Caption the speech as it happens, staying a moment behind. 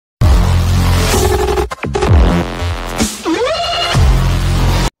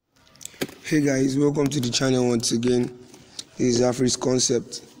Hey guys, welcome to the channel once again. This is Afri's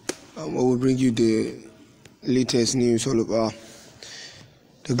Concept. I will bring you the latest news all over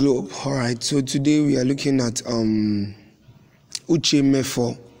the globe. Alright, so today we are looking at Uche,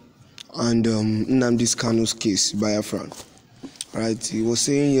 Mefor and Nnamdi's Kanu'S case, Biafra. Alright, he was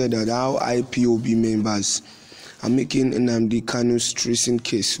saying here that how Ipob members are making Nnamdi Kanu'S Treason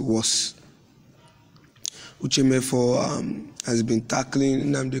case worse. Uche Mefor has been tackling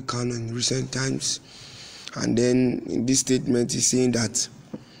Nnamdi Kanu in recent times, and then in this statement he's saying that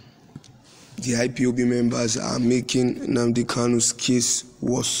the Ipob members are making Nnamdi Kanu'S case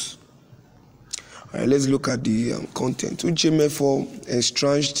worse. Alright, let's look at the content. Uche Mefor,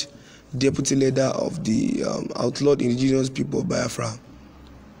 estranged deputy leader of the outlawed indigenous people of Biafra,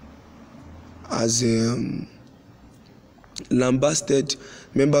 has lambasted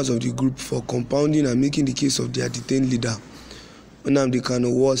members of the group for compounding and making the case of their detained leader Nnamdi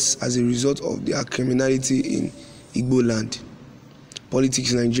Kanu worse as a result of their criminality in Igbo land.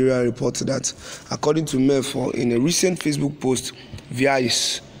 Politics Nigeria reports that, according to Mefor, in a recent Facebook post via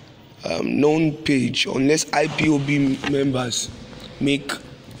his known page, unless Ipob members make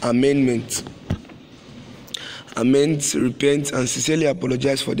amend, repent, and sincerely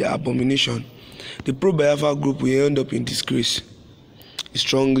apologize for their abomination, the pro-Biafra group will end up in disgrace. He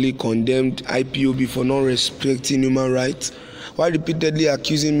strongly condemned Ipob for not respecting human rights while repeatedly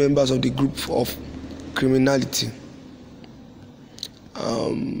accusing members of the group of criminality.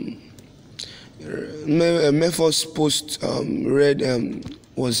 Mefor's post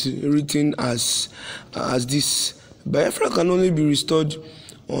was written as this: Biafra can only be restored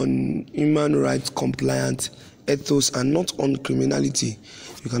on human rights compliant ethos and not on criminality.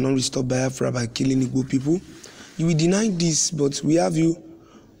 You cannot restore Biafra by killing Igbo people. You will deny this, but we have you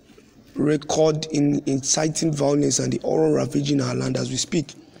record in inciting violence and the horror ravaging our land as we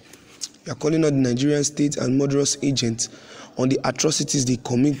speak. You are calling out the Nigerian state and murderous agents on the atrocities they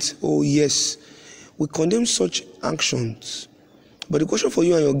commit. Oh yes, we condemn such actions. But the question for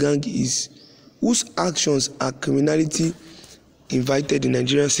you and your gang is, whose actions are criminality invited the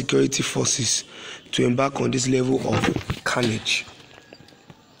Nigerian security forces to embark on this level of carnage?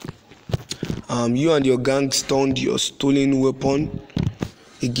 You and your gang turned your stolen weapon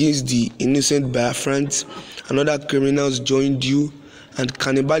against the innocent Biafrans, and other criminals joined you, and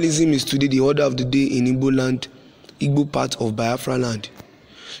cannibalism is today the order of the day in Igbo land, Igbo part of Biafra land.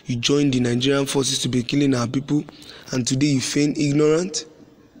 You joined the Nigerian forces to be killing our people, and today you feign ignorant.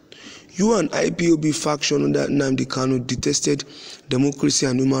 You and Ipob faction under Nnamdi Kanu detested democracy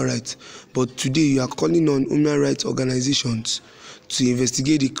and human rights, but today you are calling on human rights organizations to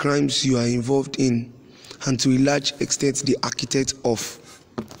investigate the crimes you are involved in and to a large extent the architect of.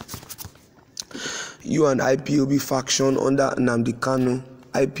 You and Ipob faction under Nnamdi Kanu,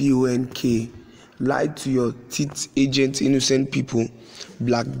 IPONK, lied to your teeth agent innocent people,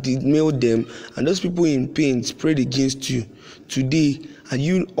 blackmailed them, and those people in pain prayed against you. Today, are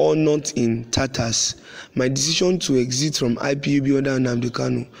you all not in tatters? My decision to exit from Ipob under Nnamdi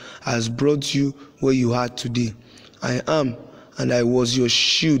Kanu has brought you where you are today. I am, and I was your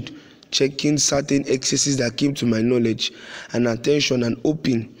shield, checking certain excesses that came to my knowledge and attention and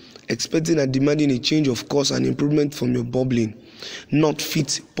hoping, expecting and demanding a change of course and improvement from your bubbling, not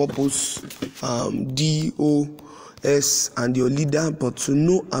fit purpose, DOS and your leader, but to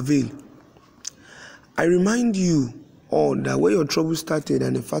no avail. I remind you all that where your trouble started,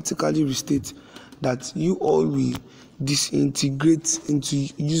 and emphatically restate that you all will disintegrate into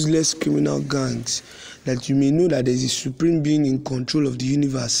useless criminal gangs, that you may know that there is a supreme being in control of the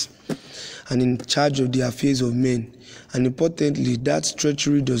universe and in charge of the affairs of men, and importantly, that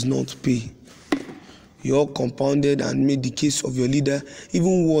treachery does not pay. You all compounded and made the case of your leader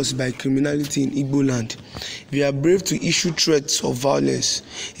even worse by criminality in Igbo land. If you are brave to issue threats of violence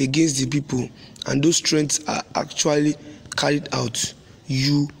against the people, and those threats are actually carried out,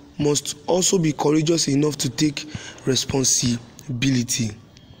 you must also be courageous enough to take responsibility.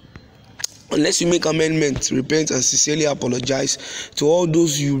 Unless you make amendments, repent, and sincerely apologize to all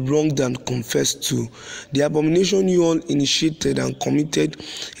those you wronged and confessed to, the abomination you all initiated and committed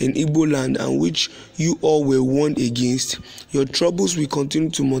in Igbo land, and which you all were warned against, your troubles will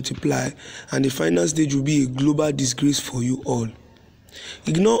continue to multiply, and the final stage will be a global disgrace for you all.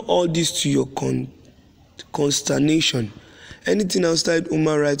 Ignore all this to your consternation. Anything outside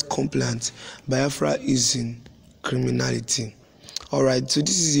human rights compliance, Biafra is in criminality. Alright, so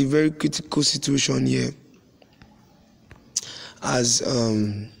this is a very critical situation here, as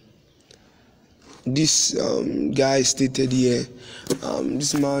this guy stated here.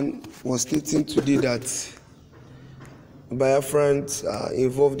 This man was stating today that Biafrans are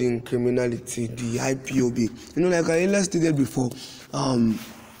involved in criminality, the Ipob. Like I earlier stated before,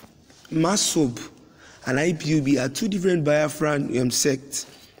 Mefor and Ipob are two different Biafran sects,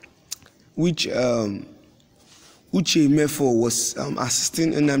 which Uche Mefor was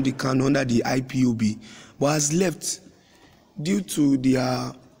assisting Nnamdi Kanu under the Ipob, but has left due to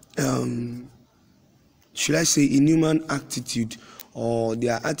their should I say inhuman attitude, or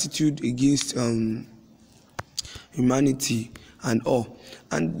their attitude against humanity and all.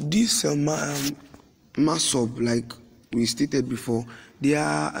 And this Mefor, like we stated before, they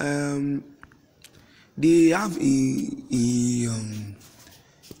have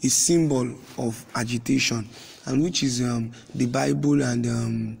a symbol of agitation, and which is the Bible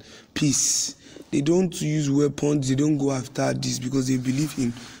and peace. They don't use weapons, they don't go after this because they believe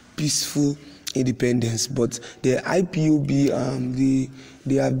in peaceful independence. But the Ipob,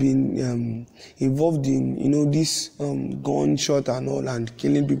 they have been involved in this gunshot and all, and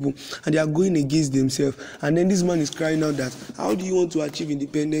killing people, and they are going against themselves. And then this man is crying out that how do you want to achieve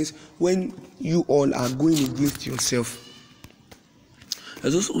independence when you all are going against yourself?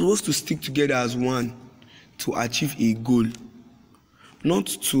 You're supposed to stick together as one to achieve a goal, not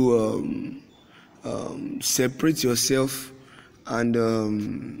to separate yourself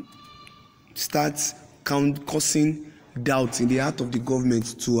and start causing doubt in the heart of the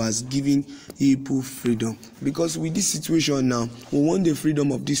government to us giving people freedom. Because with this situation now, we want the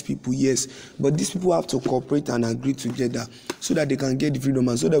freedom of these people, yes, but these people have to cooperate and agree together so that they can get the freedom,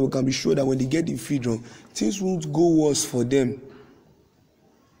 and so that we can be sure that when they get the freedom, things won't go worse for them.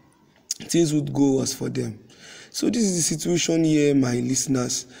 Things would go worse for them. So this is the situation here, my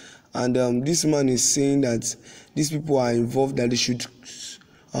listeners. And this man is saying that these people are involved, that they should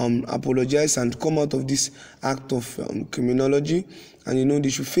apologize and come out of this act of criminology, and they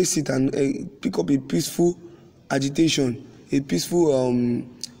should face it and pick up a peaceful agitation, a peaceful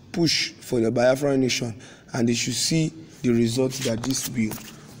push for the Biafran nation, and they should see the results that this will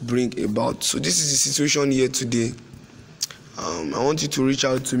bring about. So this is the situation here today. I want you to reach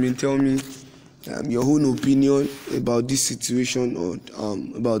out to me and tell me your own opinion about this situation, or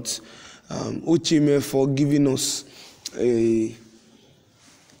about Uche Mefor giving us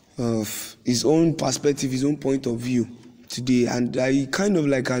his own perspective, his own point of view today. And I kind of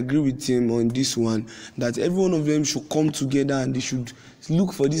agree with him on this one, that every one of them should come together and they should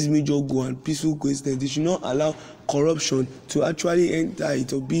look for this major goal and peaceful coexistence. They should not allow corruption to actually enter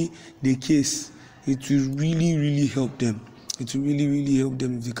it or be the case. It will really, really help them. It will really, really help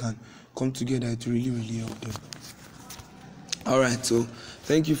them if they can come together. It will really, really help them. All right, so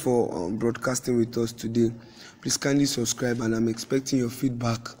thank you for broadcasting with us today. Please kindly subscribe, and I'm expecting your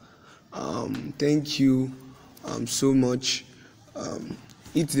feedback. Thank you so much.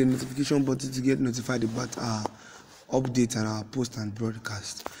 Hit the notification button to get notified about our updates and our post and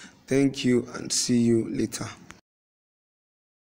broadcast. Thank you, and see you later.